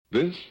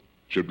This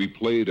should be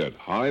played at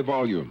high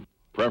volume,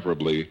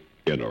 preferably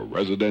in a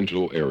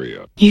residential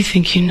area. You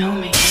think you know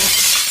me?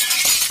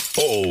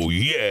 Oh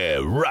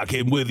yeah,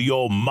 rocking with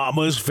your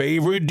mama's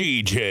favorite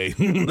DJ,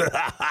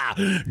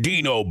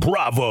 Dino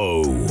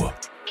Bravo.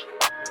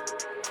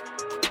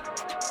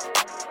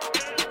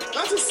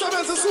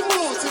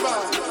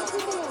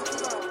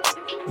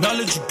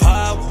 Knowledge of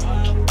power,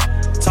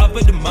 top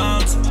of the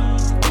mountain.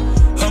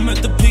 I'm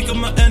at the peak of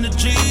my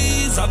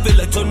energies. I feel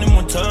like Tony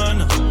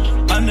Montana.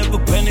 I never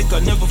panic, I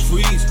never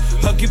freeze.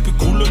 I keep it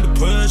cool under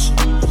pressure.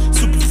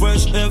 Super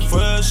fresh, air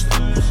fresh.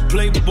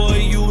 Playboy,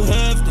 you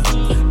have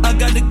to. I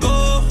gotta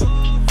go.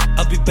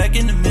 I'll be back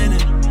in a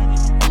minute.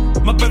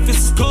 My breakfast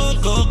is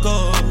cold, cold,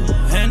 cold.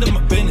 Handle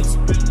my business.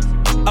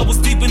 I was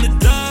deep in the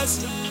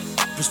dust.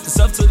 Push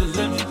myself to the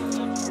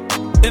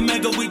limit. And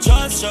mega, we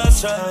trust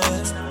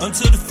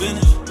until the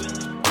finish.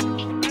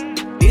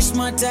 It's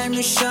my time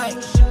to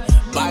shine.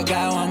 By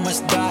God, I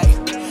must die.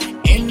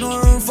 Ain't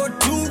no room for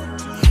two.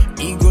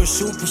 Ego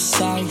super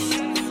size.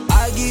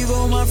 I give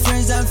all my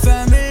friends and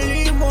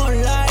family more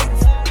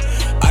life.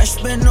 I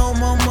spend all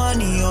my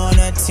money on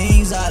the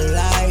things I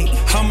like.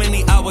 How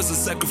many hours of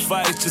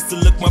sacrifice just to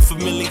look my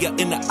familiar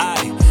in the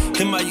eye?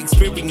 In my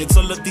experience,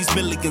 all of these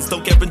millions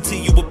don't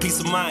guarantee you a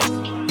peace of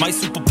mind. My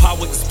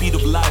superpower is speed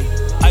of light.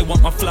 I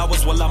want my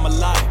flowers while I'm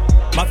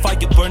alive. My fire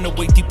burn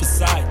away deep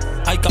inside.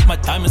 I got my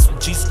diamonds from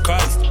Jesus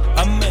Christ.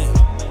 Amen.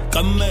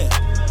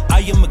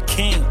 I am a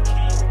king.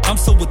 I'm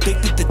so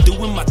addicted to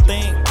doing my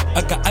thing.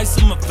 I got ice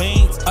in my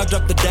veins. I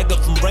drop the dagger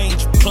from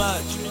range.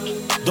 Clutch.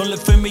 Don't let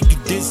fear make you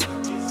dizzy.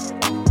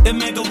 And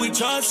mega, we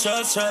trust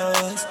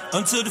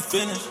until the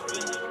finish.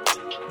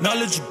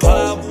 Knowledge of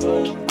power,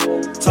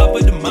 top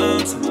of the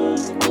mountain.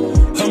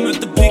 I'm at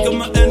the peak of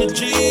my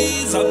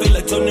energies. I feel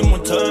like Tony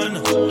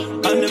Montana.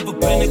 I never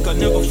panic, I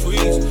never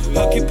freeze.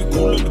 I keep it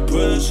cool under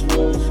pressure.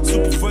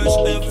 Super fresh,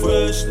 air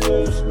fresh.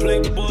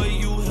 Playboy,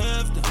 you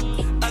have to.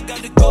 I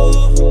gotta go.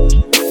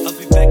 I'll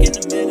be back in a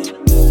minute.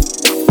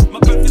 My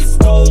breakfast is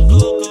cold,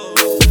 cold,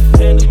 cold.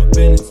 Handle my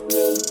business.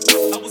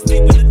 I was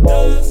deep in the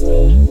dust.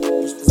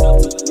 Push myself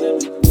to the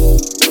limit.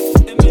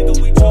 And mega,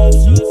 we trust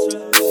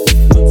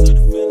until the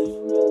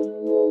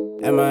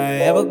finish. Am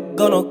I ever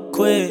gonna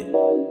quit?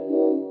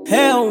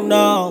 Hell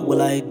no.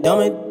 Will I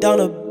dumb it down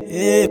a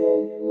bit?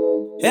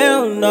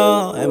 Hell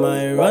no. Am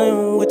I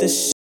running with the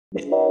shit?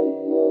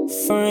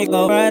 Frank,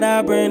 alright,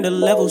 I bring the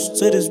levels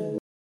to this bitch.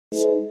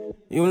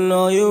 You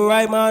know you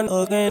right, man.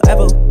 Ain't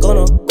ever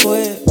gonna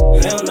quit.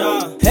 Hell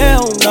no.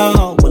 Hell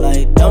no. Will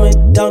I dumb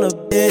it down a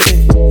bit?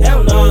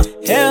 Hell no.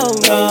 Hell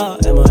no.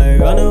 Am I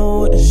running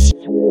with the shit?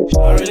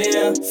 I really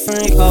am.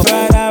 Frank,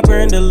 alright, I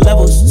bring the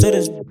levels to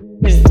this bitch.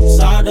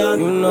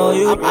 You know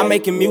you. I'm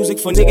making music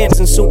for niggas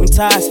in suit and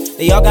ties.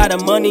 They all got a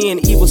money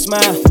and evil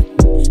smile.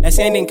 That's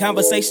ending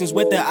conversations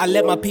with her. I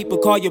let my people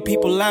call your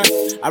people lying.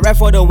 I rap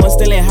for the ones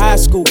still in high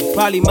school,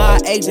 probably my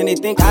age, and they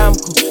think I'm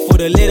cool. For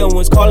the little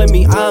ones calling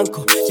me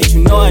uncle. Shit,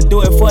 you know I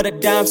do it for the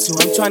dimes too.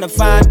 I'm trying to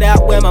find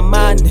out where my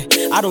mind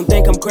is. I don't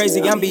think I'm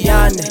crazy, I'm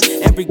beyond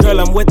it. Every girl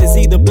I'm with is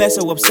either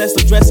blessed or obsessed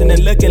with dressing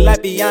and looking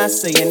like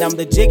Beyonce. And I'm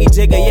the jiggy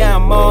jigger, yeah,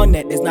 I'm on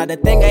that. There's not a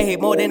thing I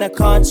hate more than a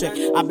contract.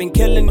 I've been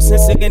killing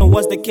since again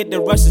was the kid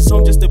that rushes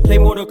home just to play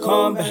Mortal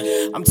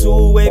Kombat. I'm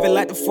too wavy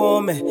like the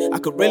foreman. I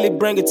could really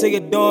bring it to your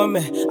door,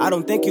 man. I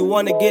don't think you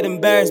wanna get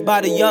embarrassed by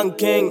the young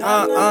king.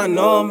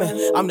 No,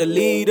 man. I'm the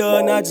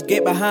leader, now just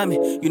get behind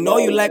me. You know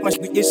you like my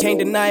shit, you just can't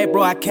deny it,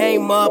 bro. I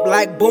came up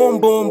like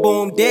boom, boom,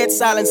 boom. Dead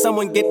silent,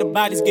 someone get the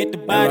bodies, get the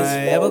bodies. Am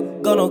I ever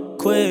gonna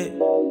quit?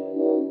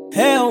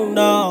 Hell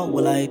no.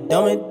 Will I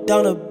dumb it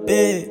down a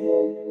bit?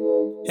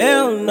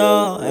 Hell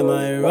no. Am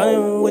I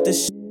running with the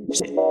shit?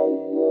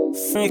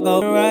 Frank,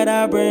 alright,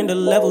 I bring the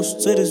levels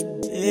to this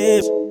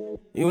bitch.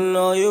 You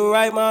know you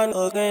right, man.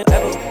 Ain't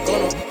ever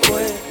gonna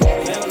quit.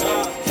 Hell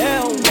no.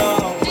 Hell no.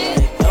 Will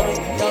I dumb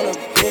it down a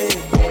bit?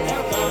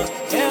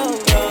 Hell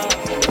no.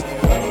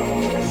 Hell no.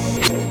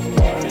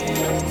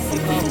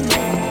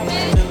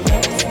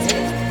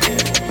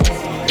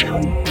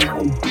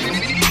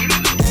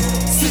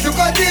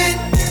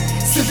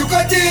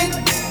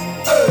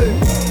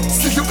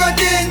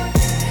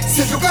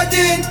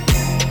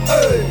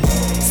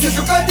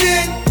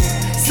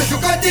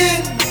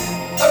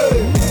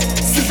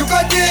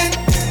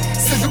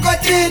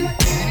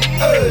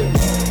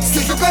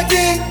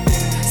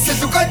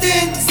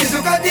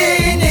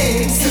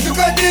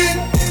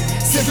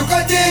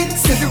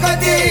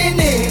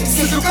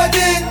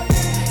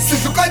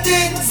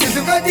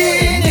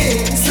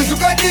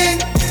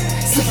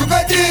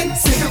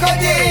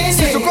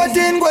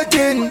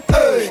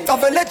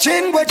 Tavele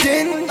chin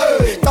wedin,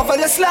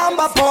 tavele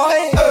slamba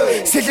boy,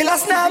 sigila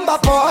snamba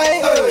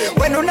boy.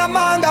 When una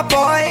manga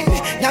boy,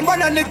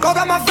 nyambona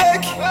nikoga ma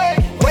fake.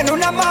 When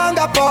una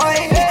manga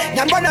boy,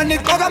 nyambona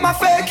nikoga ma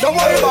fake. Don't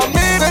worry about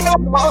me,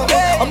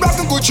 I'm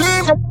rocking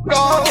Gucci.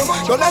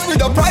 Don't ask me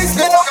the price,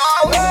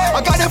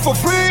 I got it for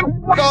free.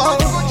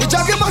 The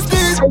jacket must be,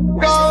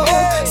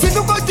 see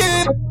you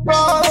again.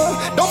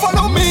 Don't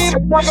follow me,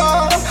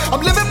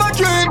 I'm living my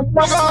dream.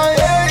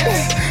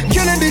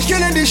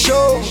 Killing this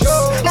show.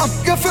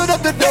 can fill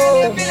up the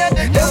door.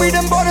 Then we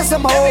them bought us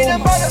some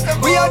home.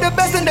 We are the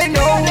best and they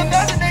know.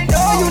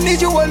 You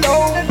need you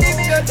alone.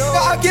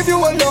 I'll give you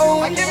a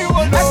loan.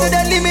 After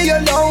that, leave me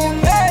alone.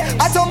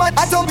 I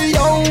told me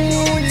on.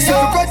 So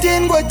got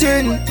in.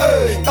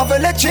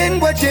 Tafel chin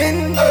got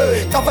in.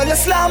 Tafel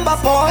slamba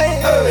boy.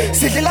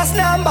 Sigila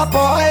snamba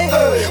boy.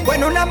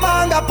 When una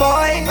manga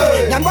boy.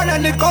 Nyan wana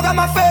nikoga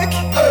ma fake.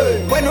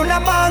 When una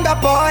manga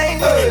boy.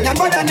 Nyan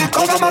wana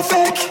nikoga ma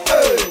fake.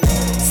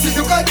 Si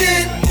tu got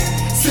in.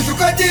 Si tu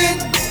got in.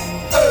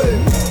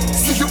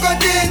 Si tu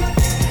got in.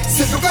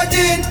 Si tu got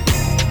in.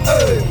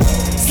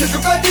 Si tu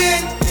got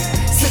in.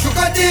 Si tu got in. Si tu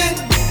got in.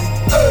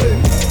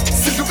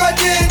 Si tu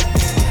got in.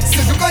 Si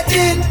tu got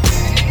in.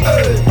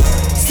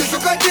 Si tu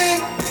got in. Si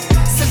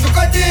tu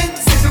got in.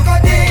 Si tu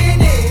got in.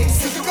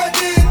 Si tu got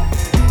in.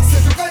 Si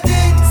tu got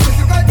in.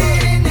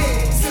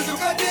 Si tu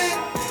got in.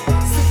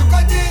 Si tu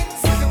got in.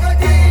 Si tu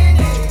got in.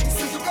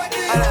 Si tu got in.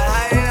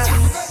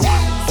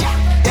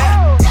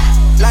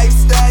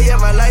 Lifestyle, yeah,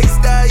 my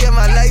lifestyle, yeah,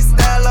 my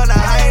lifestyle on a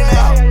high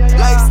now.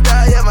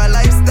 Lifestyle, yeah, my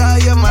lifestyle,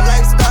 yeah, my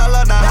lifestyle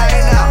on a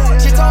high now.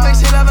 She told me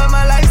she loving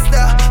my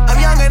lifestyle. I'm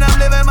young and I'm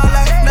living my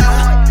life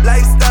now.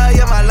 Lifestyle,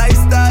 yeah, my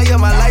lifestyle, yeah,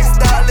 my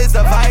lifestyle is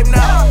a vibe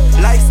now.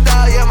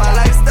 Lifestyle, yeah, my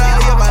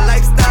lifestyle, yeah, my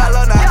lifestyle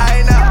on a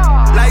high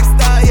now.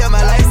 Lifestyle, yeah,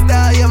 my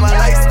lifestyle, yeah, my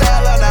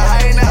lifestyle on a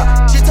high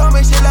now. She told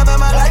me she loving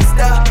my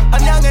lifestyle.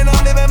 I'm young and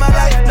I'm living my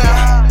life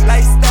now.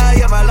 Lifestyle,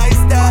 yeah, my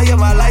lifestyle, yeah,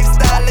 my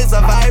lifestyle is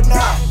a vibe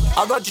now.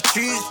 I got your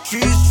trees,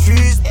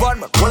 but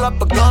me pull up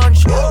a gun.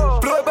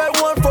 Play by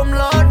one from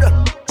London.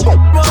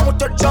 Run with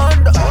the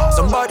thunder.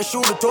 Somebody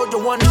shoot a told you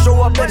wanna show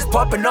up and it's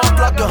popping off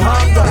like a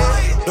Honda.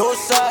 Those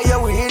side, yeah,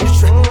 we in the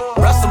street.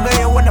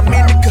 WrestleMania when I'm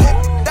in the cut.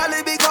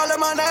 Dolly be calling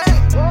my name.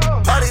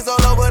 Parties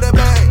all over the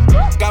bank.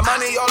 Got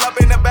money all up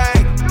in the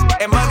bank.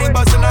 And money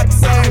busting out the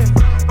safe.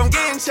 From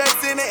getting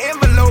checks in the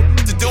envelope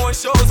to doing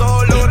shows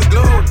all over the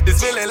globe. This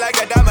feeling like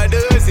I got my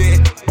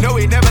dozen. No,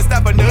 we never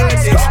stop a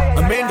nudge.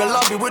 I'm in the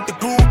lobby with the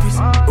groupies.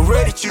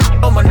 Ready to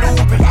on my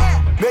newbie.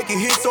 Making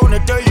hits on the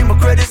daily. My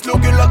credits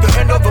looking like the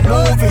end of a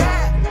movie.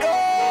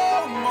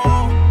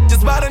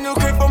 Just bought a new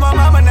crib for my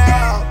mama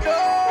now.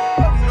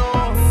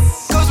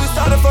 Cause we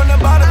started from the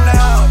bottom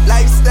now.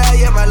 Lifestyle,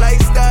 yeah, my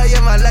lifestyle, yeah,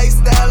 my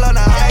lifestyle on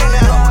a high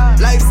now.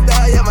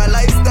 Lifestyle, yeah, my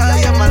lifestyle,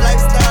 yeah, my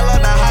lifestyle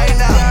on a high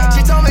now.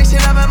 She told me she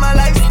loving my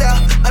lifestyle.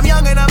 I'm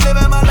young and I'm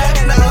living my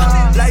life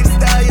now.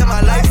 Lifestyle, yeah, my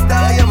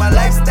lifestyle, yeah, my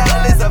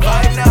lifestyle is a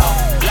vibe now.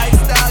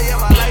 Lifestyle, yeah,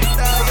 my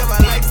lifestyle, yeah, my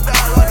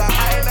lifestyle on a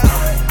high now.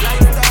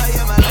 Lifestyle,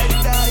 yeah, my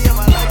lifestyle, yeah,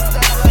 my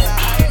lifestyle on a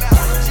high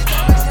now. She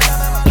told me she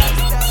loving my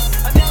lifestyle.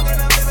 I'm young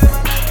and I'm living my lifestyle.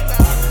 Lifestyle,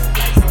 yeah, my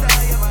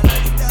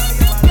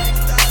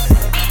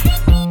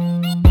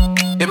lifestyle, yeah, my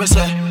lifestyle. Give me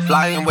say,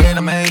 flying with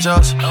them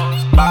angels,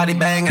 body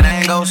banging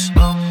angles.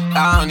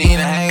 I don't need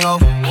a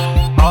hangover.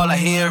 All I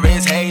hear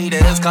is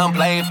haters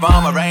complain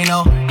from a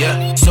Reno.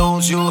 Yeah, soon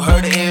as you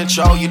heard the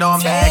intro, you know I'm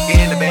back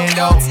in the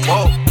bando.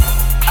 Whoa,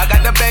 I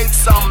got the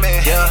bass on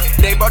me. Yeah,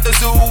 they brought the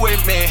zoo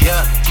with me.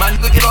 Yeah, my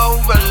nigga get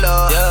over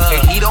love. Yeah,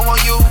 and he don't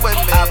want you with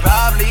me. I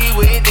probably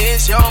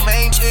witness your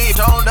main street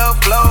on the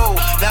flow.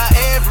 Now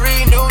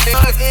every new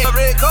nigga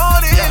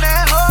recorded in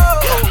that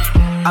hole. Yeah.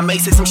 I may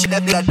say some shit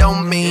that I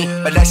don't mean,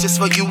 but that's just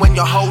for you and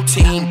your whole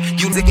team.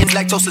 You niggas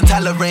lactose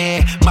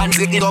intolerant, my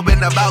niggas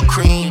open about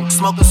cream.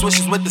 Smoking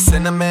swishes with the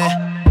cinnamon,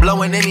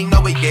 blowing in, you know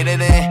we get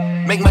it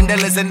in. Make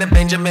Mandelas and the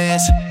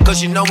Benjamins,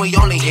 cause you know we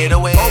only here to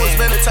win. Always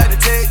been the type to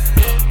take,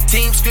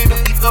 team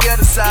screaming, beat on the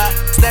other side.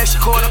 Snatch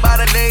your quarter by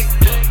the neck,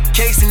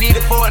 case you need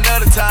it for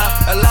another time.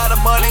 A lot of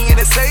money in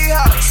the safe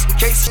house, in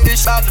case you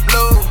dish out the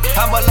blue.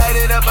 I'ma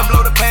light it up and blow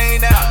the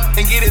pain out,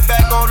 and get it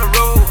back on the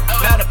road.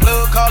 Now the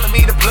plug calling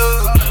me the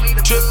plug.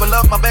 Triple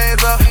up my bands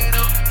up,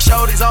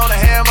 shorties on the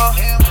hammer.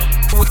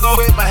 We go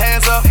with my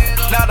hands up,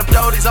 now the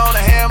shorties on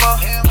the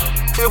hammer.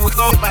 We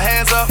go with my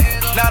hands up,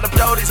 now the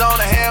shorties on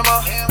the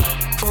hammer.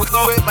 We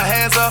go with my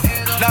hands up,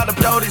 now the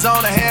shorties on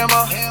the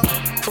hammer.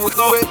 We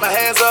go with my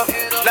hands up,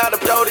 now the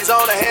shorties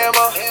on the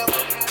hammer.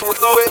 We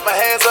go with my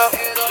hands up,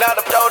 now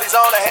the shorties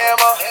on the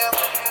hammer.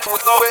 We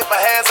go with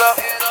my hands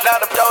up, now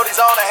the shorties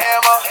on the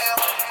hammer.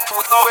 We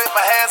go with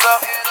my hands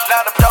up,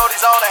 now the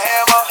shorties on the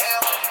hammer.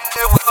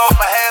 Here we go with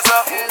my hands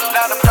up,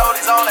 now the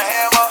shorties on the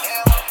hammer.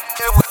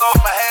 Here we go with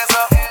my hands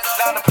up,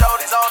 now the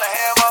shorties on the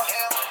hammer.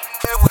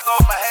 Here we go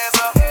with my hands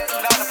up,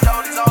 now the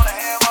shorties on the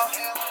hammer.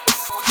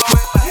 Here we go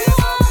with my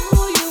hands up.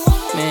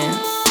 Man,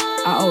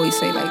 I always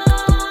say like,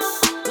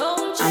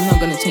 I'm not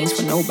gonna change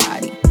for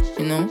nobody,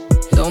 you know?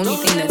 The only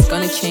thing that's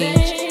gonna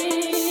change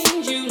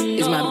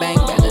is my bank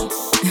balance,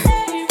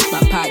 my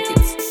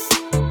pockets,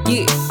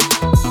 yeah.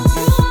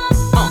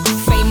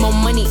 Fame on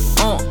money,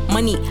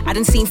 money. I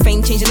done seen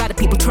fame change a lot of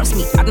people, trust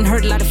me. I done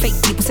heard a lot of fake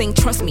people saying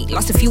trust me.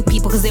 Lost a few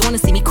people cause they wanna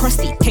see me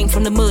crusty. Came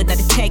from the mud, now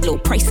the tag low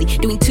pricey.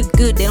 Doing too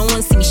good, they don't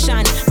wanna see me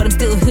shining. But I'm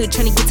still hood,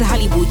 trying to get to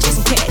Hollywood,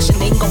 chasing cash, and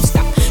they ain't gon'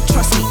 stop.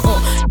 Trust me,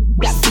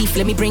 got beef,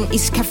 let me bring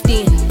East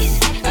Kaftin.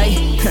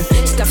 Ay,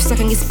 stuff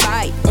sucking his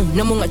bite,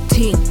 no more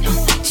team.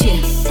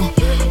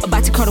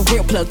 About to call the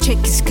real plug, check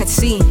his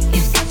cutscene.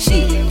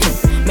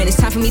 Man, it's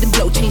time for me to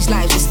blow, change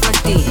lives, just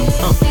like this.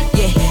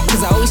 Yeah,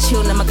 cause I always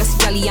chill, now I got some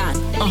jolly on.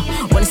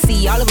 Wanna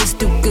see all of us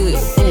do good.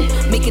 Ooh,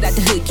 make it out the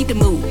hood, keep the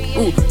mood.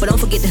 Ooh, but don't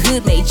forget the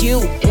hood made you.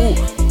 Ooh,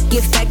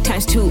 give back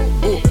times two.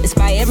 Ooh,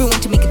 inspire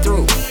everyone to make it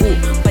through. Ooh,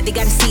 but they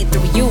gotta see it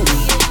through you.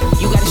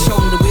 You gotta show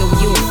them the real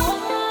you.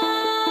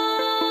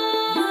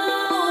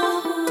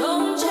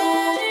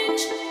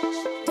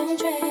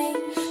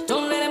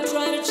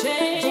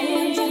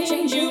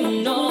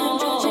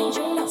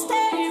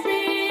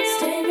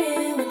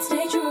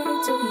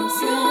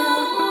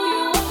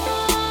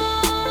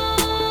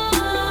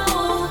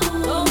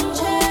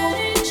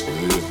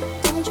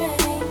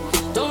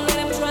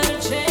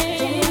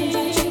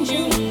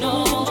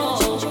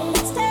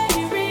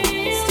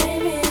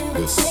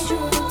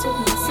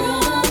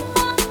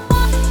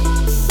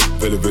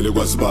 Vele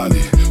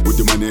kwasibani with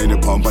the money in the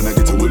pump and I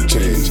get a will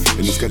change.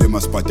 In this game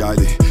must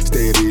badly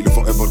stay real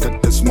forever, get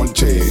the small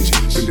change.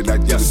 Bring the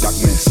light to the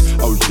darkness,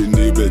 out in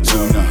the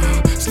bedroom.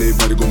 Slave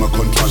body go my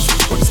contrast,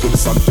 but it's still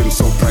something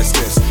so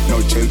priceless. No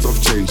chance of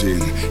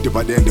changing. The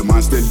body and the man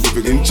still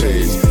living in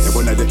change.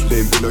 Everyone at that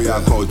lane below your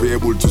cause, be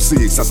able to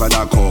see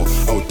Sasalako.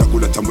 Out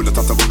Takula Tambula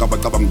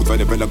Tatabakabakabam with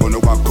the Bella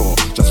gonna wako.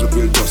 Just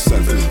rebuild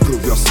yourself,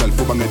 prove yourself.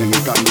 For getting a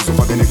gun, so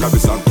for getting a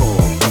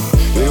cabisako.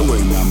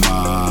 Ewe na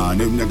man,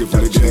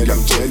 ngifuna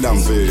ngiyakutshela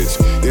mfethu.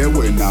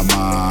 Ewe na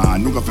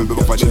man, ungafembe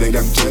bafashele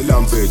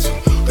ngiyakutshela mfethu.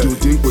 Do you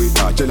think we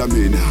tshela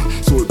mina?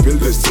 So we build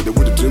this city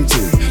with a dream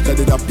team. Let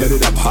it up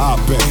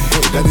happen.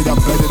 Let it up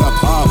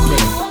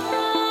happen.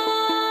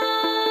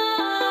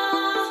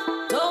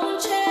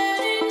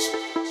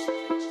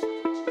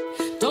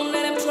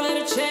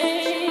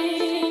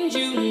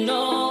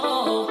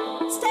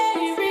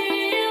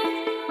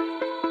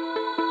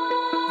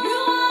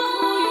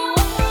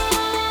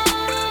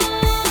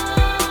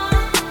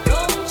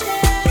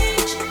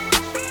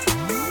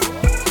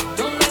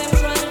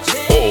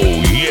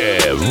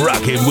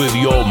 Rocking with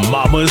your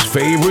mama's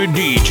favorite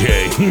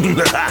DJ,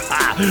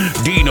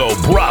 Dino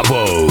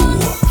Bravo.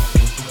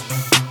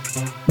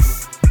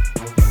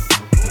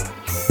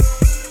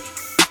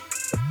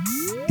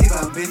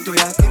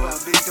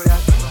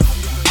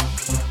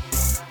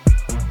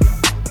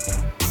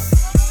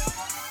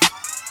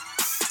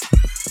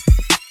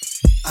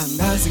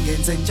 Angazi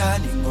ngenze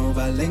njani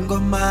ngoba le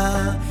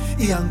ngoma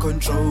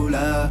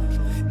iyangicontrola.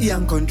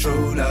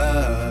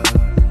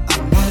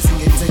 Angazi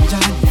ngenze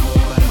njani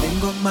ngoba le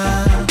ngoma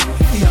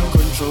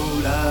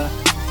iyangicontrola.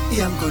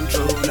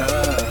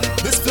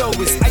 This flow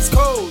is ice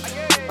cold.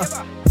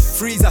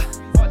 Freezer.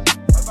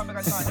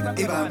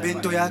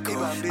 Ibambento yakho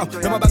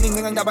noma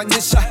bangincenga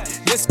ndabancisha.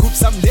 Let's scoop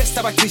some less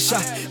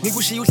tabakisha.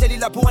 Ngikushiya uhleli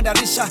lapho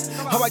wandarisha.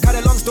 How I cut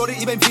a long story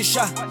even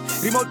fisher.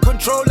 Remote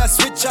controller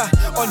switcher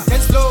on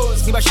 10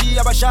 slows.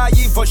 Ngibashiya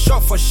abashayi for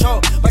sure.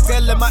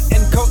 Bacele ma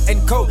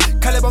enco.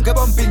 Khale bonke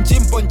bompinji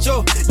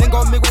imponcho.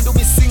 Lengoma ikwenda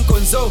umisinko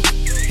nzo.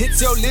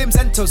 Hits your limbs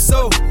and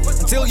torso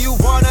until you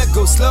wanna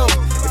go slow.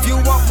 If you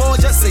want more,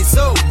 just say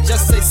so.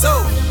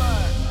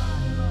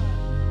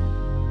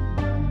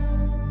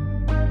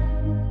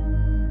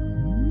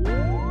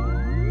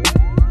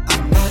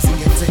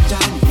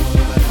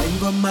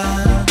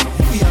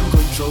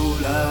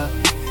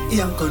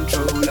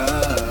 Iyangicontrola.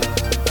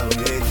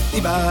 Okay.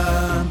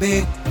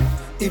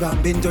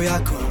 Ibambento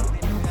yakho.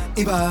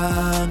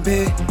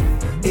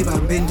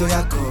 Ibambento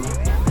yakho.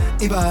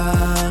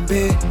 Ibambento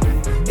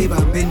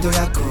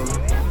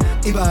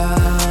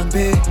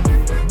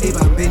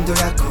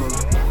yakho.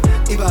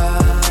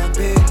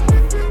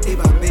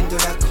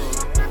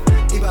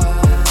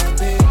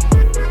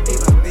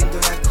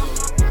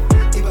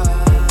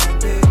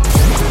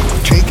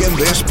 Taking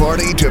this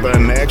party to the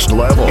next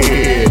level.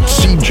 It's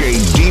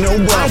CJ Dino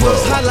Bravo. I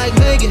was hot like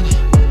Megan,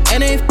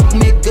 and they f***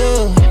 me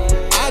good.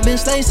 I've been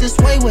slaying since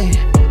way.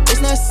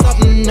 It's not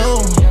something new.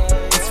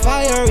 It's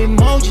fire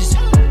emojis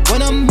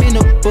when I'm in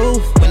the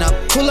booth. When I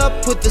pull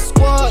up with the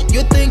squad,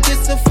 you think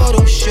it's a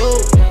photo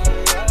shoot.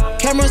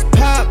 Cameras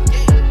pop,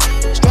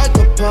 strike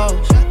a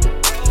pose.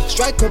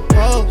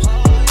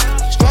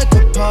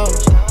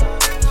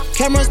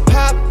 Cameras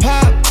pop,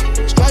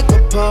 strike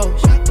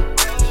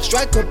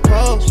a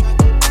pose.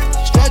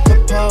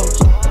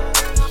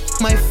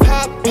 My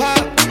pop,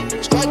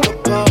 strike a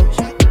pose.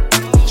 My pop,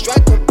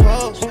 strike a pose.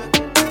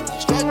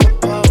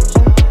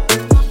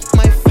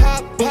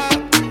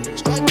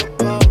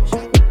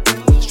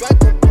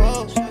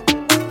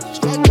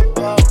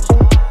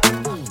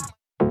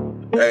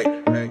 Hey,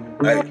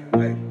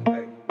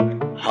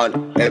 holla,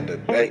 hey,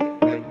 baby.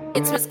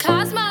 It's Miss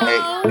Cosmo.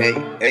 Hey,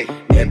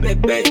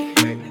 baby.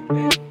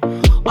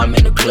 I'm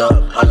in the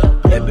club, holla,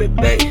 hey,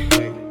 baby.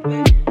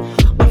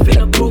 I'm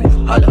finna move,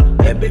 holla,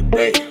 hey,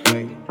 baby.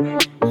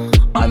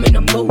 I'm in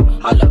the mood,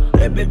 holla,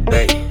 hey,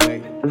 baby.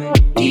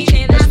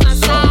 DJ, that's my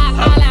side,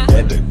 holla,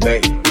 hey, baby.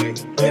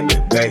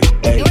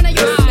 You wanna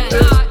use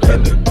that? Hey,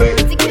 baby.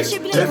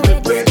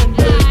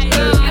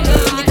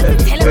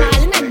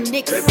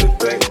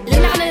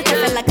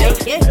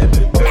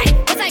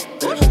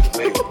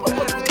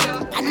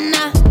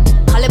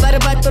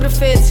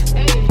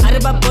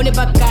 Arriba pone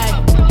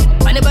bacán,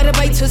 pane para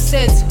bailar sus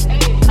sets.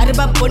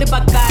 Arriba pone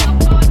bacán.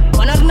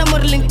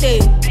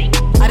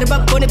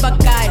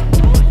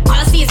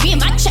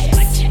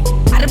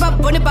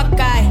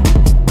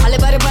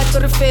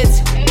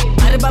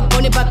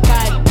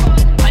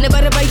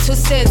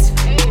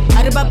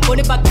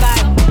 bone bakai.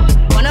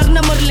 Wanna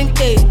na modeling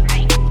day.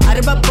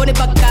 Araba bone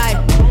bakai.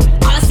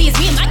 All I see is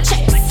me and my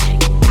chest.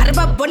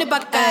 Araba bone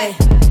bakai.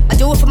 I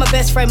do it for my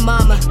best friend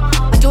mama.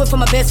 I do it for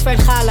my best friend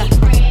Khala.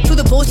 To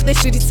the bullshit they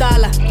shitty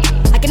sala.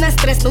 I cannot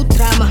stress no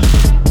drama.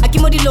 I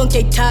keep modi long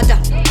kay tada.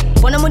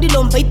 Wanna modi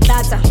long bay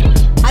plaza.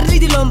 I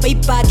really long bay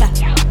bada.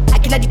 I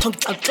cannot tongue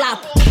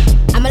clap.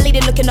 I'm a lady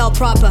looking all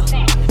proper.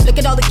 Look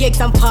at all the gigs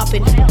I'm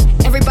popping.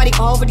 Everybody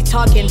already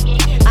talking.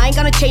 I ain't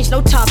gonna change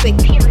no topic.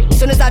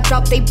 Soon as I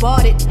drop, they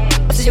bought it.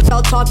 So you're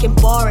all talking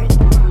boring.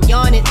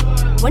 Yawning.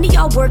 When do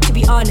y'all work to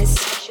be honest?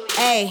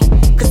 Ayy,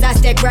 cause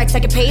that's that Grex, I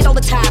get paid all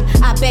the time.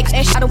 I beg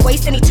I don't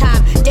waste any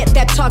time.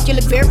 That talk, you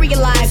look very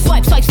alive.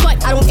 Swipe, swipe,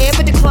 swipe, I don't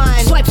ever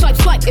decline. Swipe, swipe,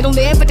 swipe, it don't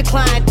ever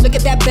decline. Look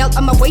at that belt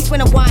on my waist when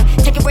I whine.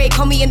 Take a break,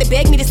 call me and they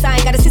beg me to sign.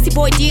 Got a sissy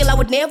boy deal, I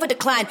would never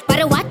decline.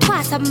 Para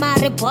watwa sa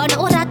maribona,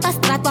 orata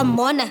stratwa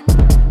mona.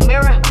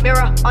 Mirror,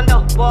 mirror on the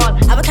wall.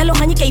 Avakalo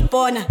honey kay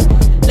bona.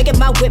 Look at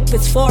my whip,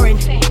 it's foreign.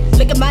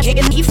 Look at my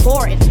chicken, he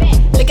foreign.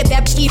 Look at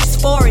that beef's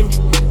foreign.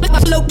 Look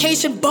at my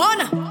location,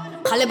 bona.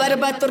 Khale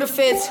baraba to the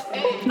fits.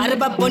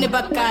 Araba bone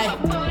bakai.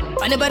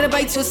 Pane baraba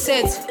 2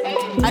 sets.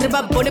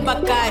 Araba bone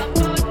bakai.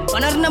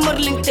 Wanna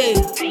modeling day.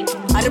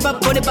 Araba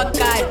bone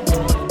bakai.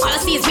 All I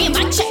see is me and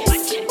my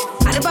chest.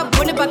 Araba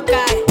bone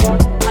bakai.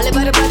 Khale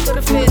baraba to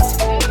the fits.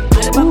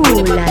 Araba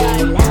bone bakai.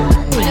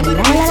 Pane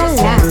baraba 2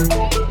 sets.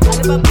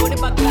 Araba bone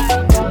bakai.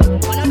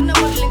 Wanna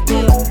modeling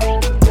day.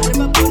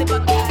 Araba bone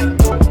bakai.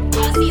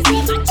 All I see is me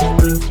and my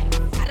chest.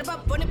 Araba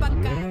bone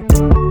bakai.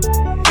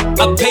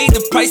 I paid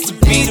the price to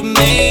be the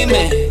main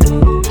man.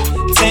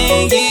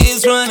 10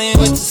 years running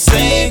with the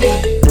same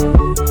guy.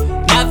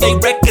 Now they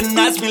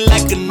recognize me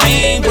like a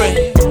name brand.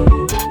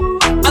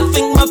 I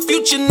think my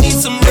future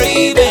needs some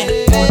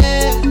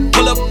Ray-Ban.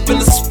 Pull up in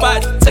the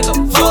spot, take a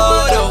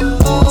photo.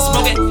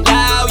 Smoke it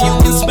loud, you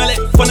can smell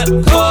it from the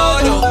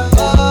corridor.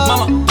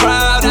 Mama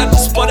proud, I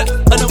just bought a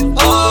new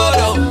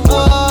auto.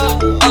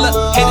 All the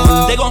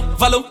haters, they gon'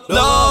 follow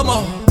Lomo.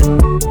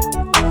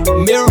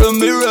 Mirror,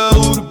 mirror,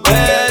 who the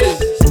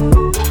baddest?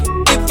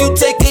 You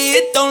take a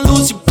hit, don't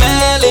lose your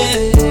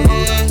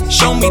balance.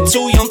 Show me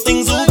 2 young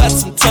things who got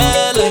some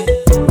talent.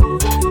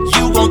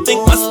 You won't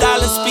think my style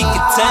is speaking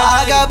Italian.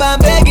 I got my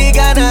baggy,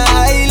 got a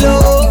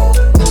high-low.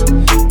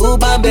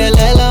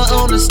 Ubambelela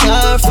on the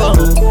styrofoam.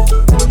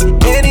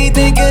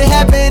 Anything could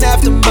happen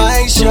after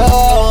my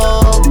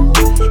show.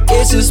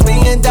 It's just me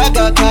and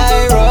Dhaka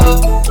Cairo.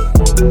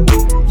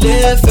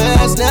 Live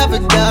fast, never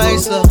die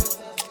slow.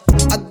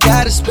 I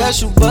got a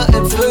special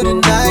button for the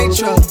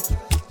nitro.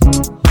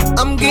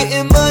 I'm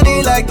getting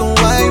money like the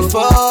wife,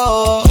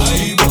 oh.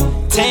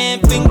 10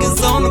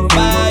 fingers on the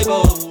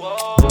Bible.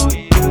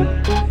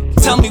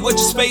 Tell me what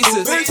your space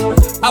is.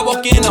 I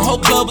walk in, the whole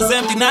club was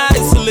empty, now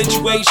it's a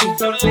lituation.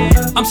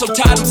 I'm so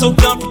tired, I'm so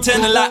done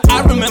pretending like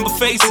I remember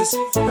faces.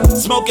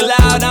 Smoking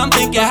loud, I'm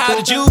thinking, how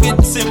did you get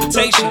this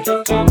invitation?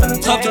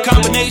 Tough the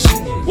combination,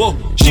 whoa,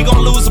 she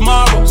gon' lose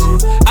tomorrow.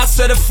 I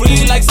set her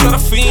free like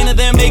Serafina,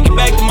 then make it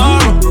back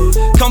tomorrow.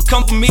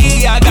 Come for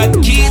me, I got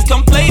the keys,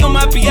 come play on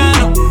my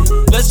piano.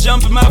 Let's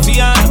jump in my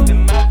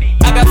piano.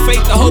 I got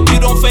faith, I hope you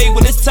don't fade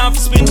when it's time for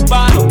spin the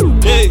bottle.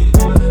 Hey,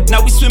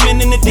 now we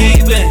swimming in the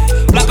deep end.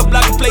 Block a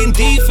playing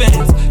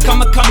defense.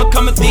 Come a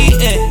the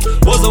end.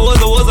 Was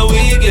a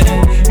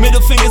weekend.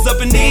 Middle fingers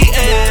up in the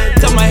air.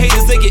 Tell my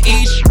haters they can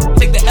eat.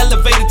 Take the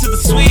elevator to the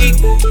suite.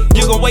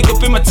 You gon' wake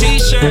up in my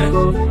t-shirt.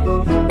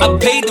 I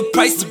paid the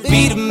price to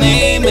be the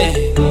main man.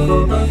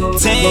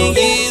 10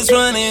 years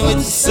running with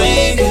the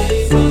same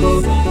guy.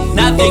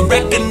 Now they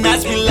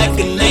recognize me like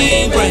a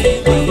name brand.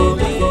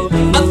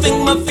 I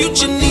think my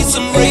future needs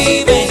some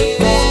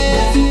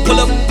Ray-Ban. Pull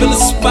up in the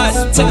spot,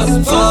 take a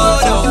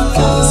photo.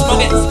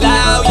 Smoke it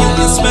loud, you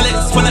can smell it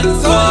from the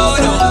corner.